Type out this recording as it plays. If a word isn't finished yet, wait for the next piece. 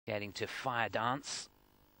Getting to fire dance.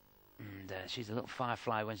 And she's a little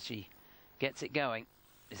firefly when she gets it going.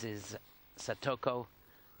 This is Satoko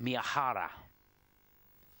Miyahara.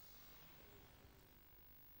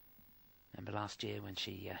 Remember last year when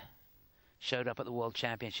she showed up at the World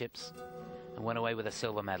Championships and went away with a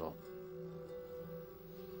silver medal.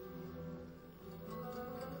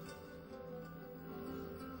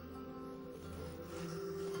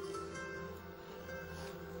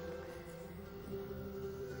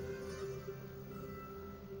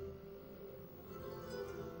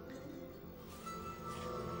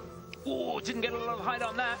 Oh, didn't get a lot of height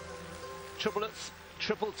on that. Triplets,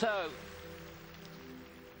 triple toe.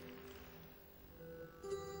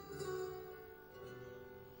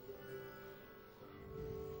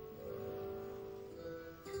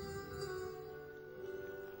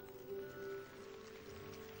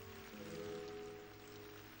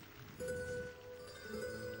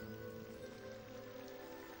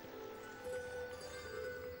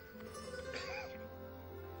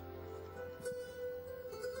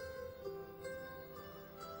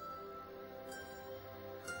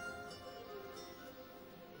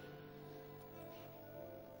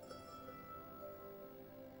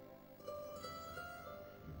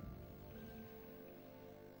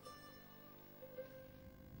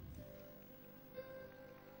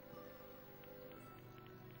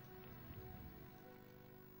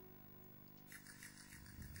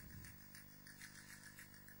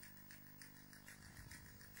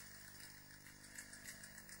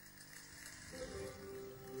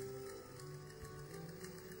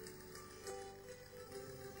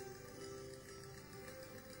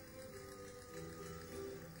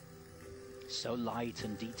 So light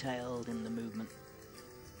and detailed in the movement.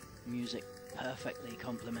 Music perfectly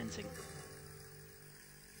complementing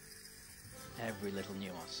every little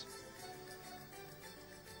nuance.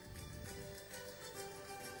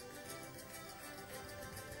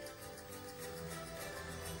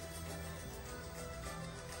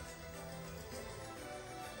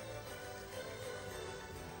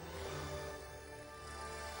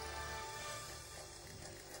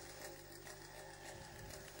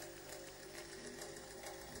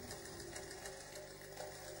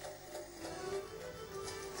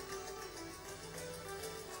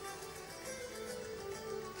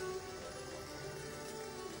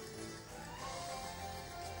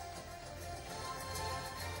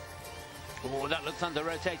 Oh, that looks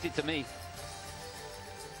under-rotated to me.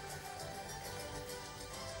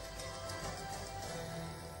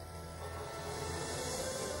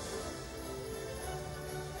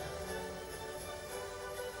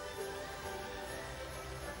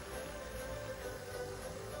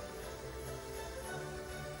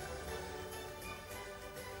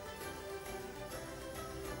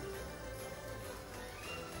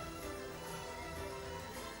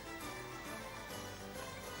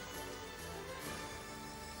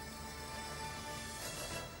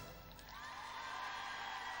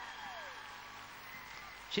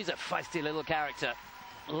 She's a feisty little character.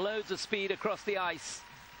 Loads of speed across the ice.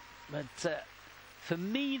 But for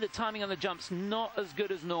me, the timing on the jump's not as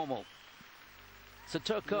good as normal.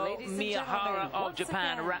 Satoko Miyahara of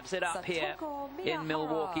Japan wraps it up here in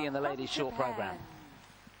Milwaukee in the ladies' short program.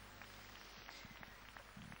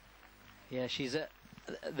 Yeah, she's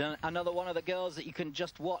another one of the girls that you can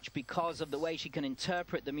just watch because of the way she can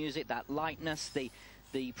interpret the music, that lightness,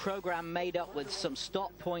 the program made up with some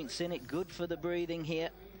stop points in it, good for the breathing here.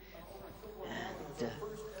 And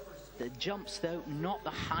the jumps, though, not the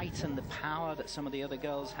height and the power that some of the other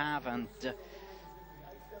girls have. And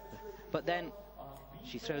but then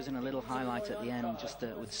she throws in a little highlight at the end, just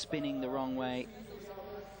with spinning the wrong way,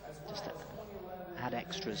 just to add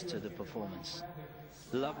extras to the performance.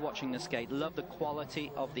 Love watching the skate, love the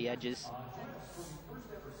quality of the edges.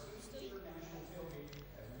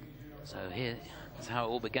 So here is how it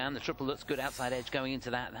all began. The triple looks good, outside edge going into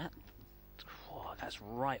that. That's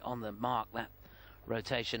right on the mark, that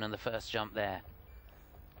rotation on the first jump there.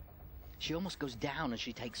 She almost goes down as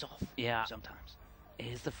she takes off. Yeah. Sometimes.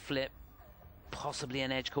 Here's the flip. Possibly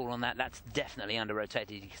an edge call on that. That's definitely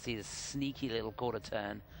under-rotated. You can see the sneaky little quarter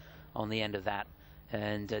turn on the end of that.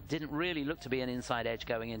 And didn't really look to be an inside edge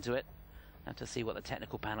going into it. Have to see what the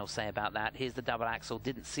technical panel say about that. Here's the double axel.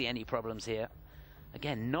 Didn't see any problems here.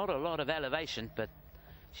 Again, not a lot of elevation, but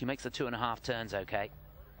she makes the 2.5 turns okay.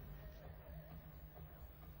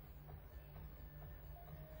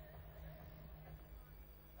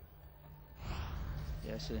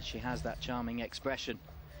 Yes, and she has that charming expression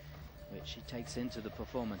which she takes into the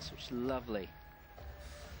performance, which is lovely.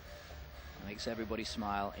 Makes everybody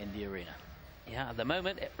smile in the arena. Yeah, at the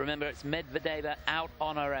moment, remember, it's Medvedeva out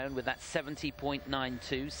on her own with that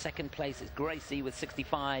 70.92. Second place is Gracie with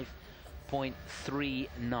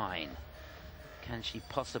 65.39. Can she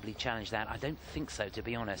possibly challenge that? I don't think so, to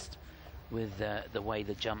be honest, with the way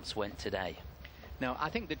the jumps went today. Now, I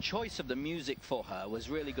think the choice of the music for her was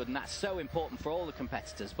really good, and that's so important for all the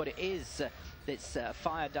competitors. But it is this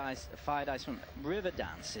Fire Dice from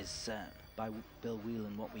Riverdance is by Bill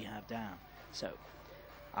Whelan, What We Have Down. So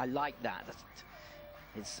I like that.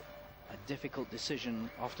 It's a difficult decision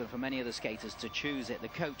often for many of the skaters to choose it. The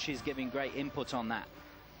coach is giving great input on that.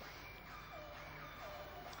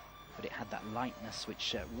 But it had that lightness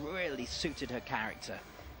which really suited her character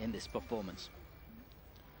in this performance.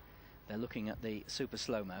 They're looking at the super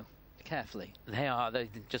slow-mo carefully. They are. They're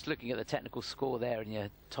just looking at the technical score there in your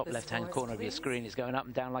top left-hand corner of your screen. It's going up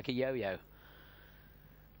and down like a yo-yo.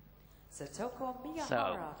 Satoko Miyahara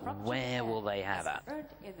So where will they have her?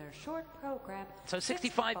 In their short program, So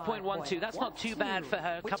 65.12. That's not too bad for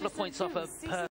her. A couple of points off her per